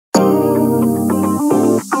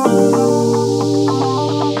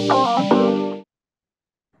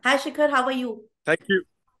Hi Shikhar, how are you? Thank you.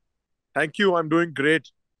 Thank you. I'm doing great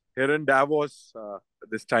here in Davos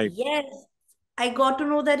this time. Yes, I got to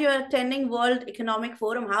know that you're attending World Economic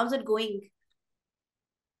Forum. How's it going?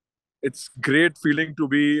 It's great feeling to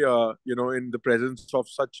be, in the presence of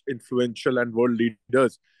such influential and world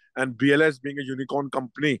leaders. And BLS being a unicorn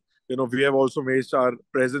company, we have also made our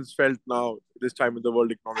presence felt now this time in the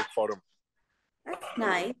World Economic Forum. That's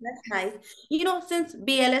nice. That's nice. Since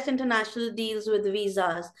BLS International deals with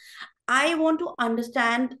visas, I want to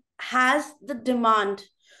understand, has the demand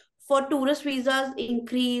for tourist visas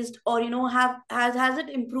increased, or have has it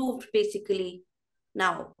improved basically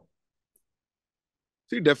now?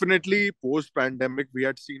 See, definitely post-pandemic, we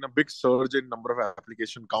had seen a big surge in number of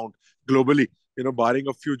application count globally. Barring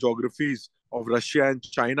a few geographies of Russia and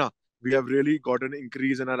China, we have really got an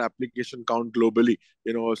increase in our application count globally.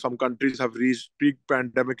 Some countries have reached peak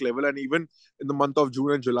pandemic level, and even in the month of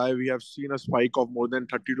June and July, we have seen a spike of more than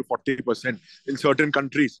 30 to 40% in certain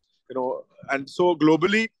countries. And so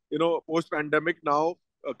globally, post-pandemic now,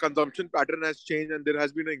 consumption pattern has changed, and there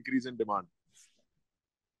has been an increase in demand.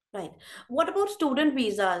 Right. What about student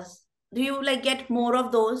visas? Do you like get more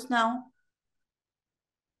of those now?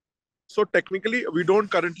 So technically, we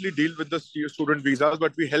don't currently deal with the student visas,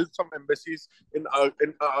 but we help some embassies in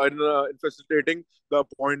facilitating the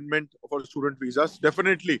appointment for student visas.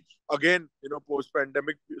 Definitely, again, post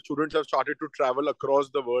pandemic, students have started to travel across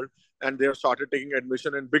the world, and they have started taking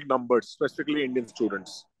admission in big numbers, specifically Indian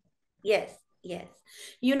students. Yes, yes.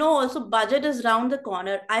 Also budget is round the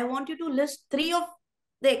corner. I want you to list three of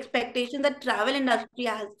the expectations that travel industry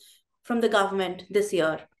has from the government this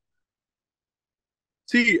year.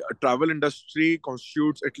 See, travel industry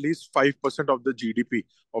constitutes at least 5% of the GDP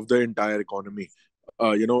of the entire economy.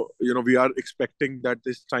 We are expecting that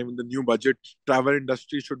this time in the new budget, travel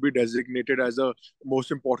industry should be designated as a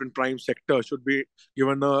most important prime sector, should be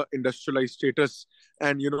given a industrialized status,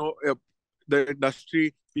 and the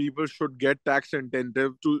industry people should get tax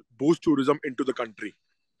incentive to boost tourism into the country.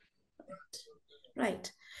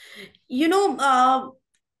 Right. You know, uh,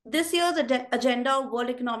 this year's agenda of World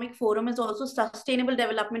Economic Forum is also sustainable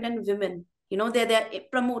development and women. They're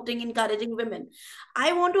promoting, encouraging women.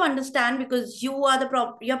 I want to understand, because you're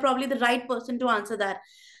probably the right person to answer that.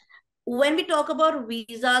 When we talk about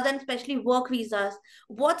visas and especially work visas,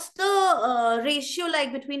 what's the ratio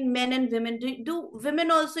like between men and women? Do women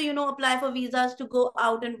also apply for visas to go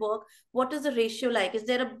out and work? What is the ratio like? Is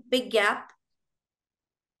there a big gap?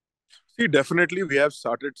 See, definitely, we have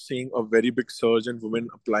started seeing a very big surge in women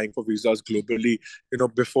applying for visas globally.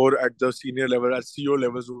 Before at the senior level, at CEO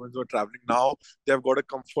levels, women were traveling. Now they have got a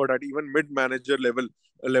comfort at even mid-manager level.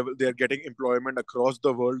 They are getting employment across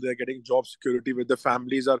the world. They are getting job security with their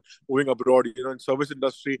families are moving abroad. In service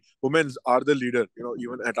industry, women are the leader.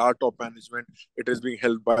 Even at our top management, it is being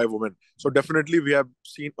held by women. So definitely, we have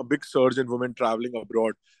seen a big surge in women traveling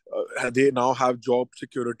abroad. They now have job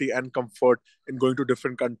security and comfort in going to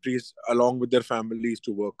different countries along with their families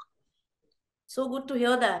to work. So good to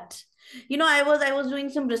hear that. I was doing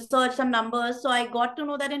some research, some numbers. So I got to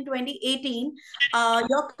know that in 2018,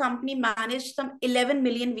 your company managed some 11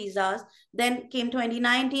 million visas. Then came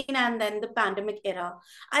 2019, and then the pandemic era.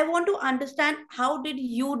 I want to understand, how did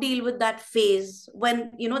you deal with that phase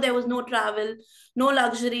when there was no travel, no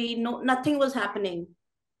luxury, no nothing was happening.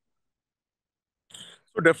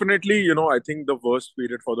 So definitely, I think the worst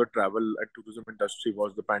period for the travel and tourism industry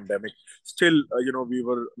was the pandemic. Still,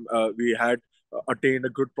 we had attained a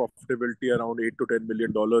good profitability around $8 to $10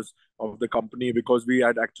 million of the company because we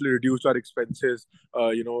had actually reduced our expenses,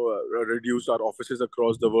 reduced our offices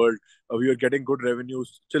across the world. We were getting good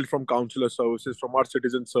revenues still from consular services, from our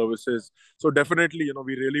citizen services. So definitely,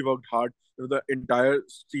 we really worked hard. The entire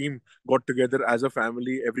team got together as a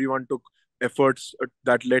family. Everyone took efforts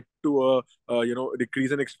that led to a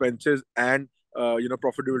decrease in expenses and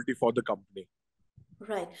profitability for the company.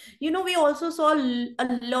 Right. We also saw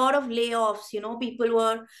a lot of layoffs. People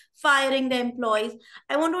were firing their employees.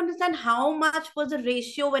 I want to understand, how much was the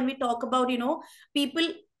ratio when we talk about, people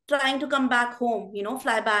trying to come back home,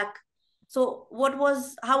 fly back. So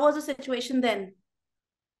how was the situation then?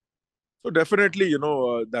 So definitely,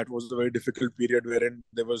 that was a very difficult period wherein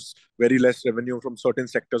there was very less revenue from certain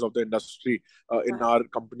sectors of the industry. In Right. our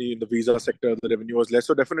company, in the visa sector, the revenue was less.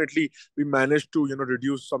 So definitely, we managed to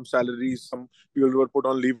reduce some salaries. Some people were put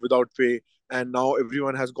on leave without pay, and now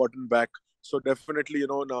everyone has gotten back. So definitely,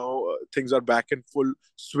 now things are back in full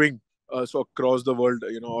swing. So across the world,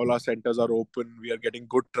 all our centers are open. We are getting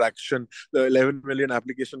good traction. The 11 million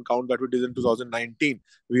application count that we did in 2019,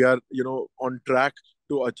 we are, on track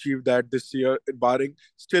to achieve that this year, barring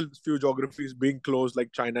still few geographies being closed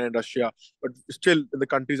like China and Russia. But still, in the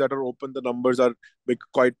countries that are open, the numbers are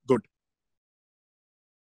quite good.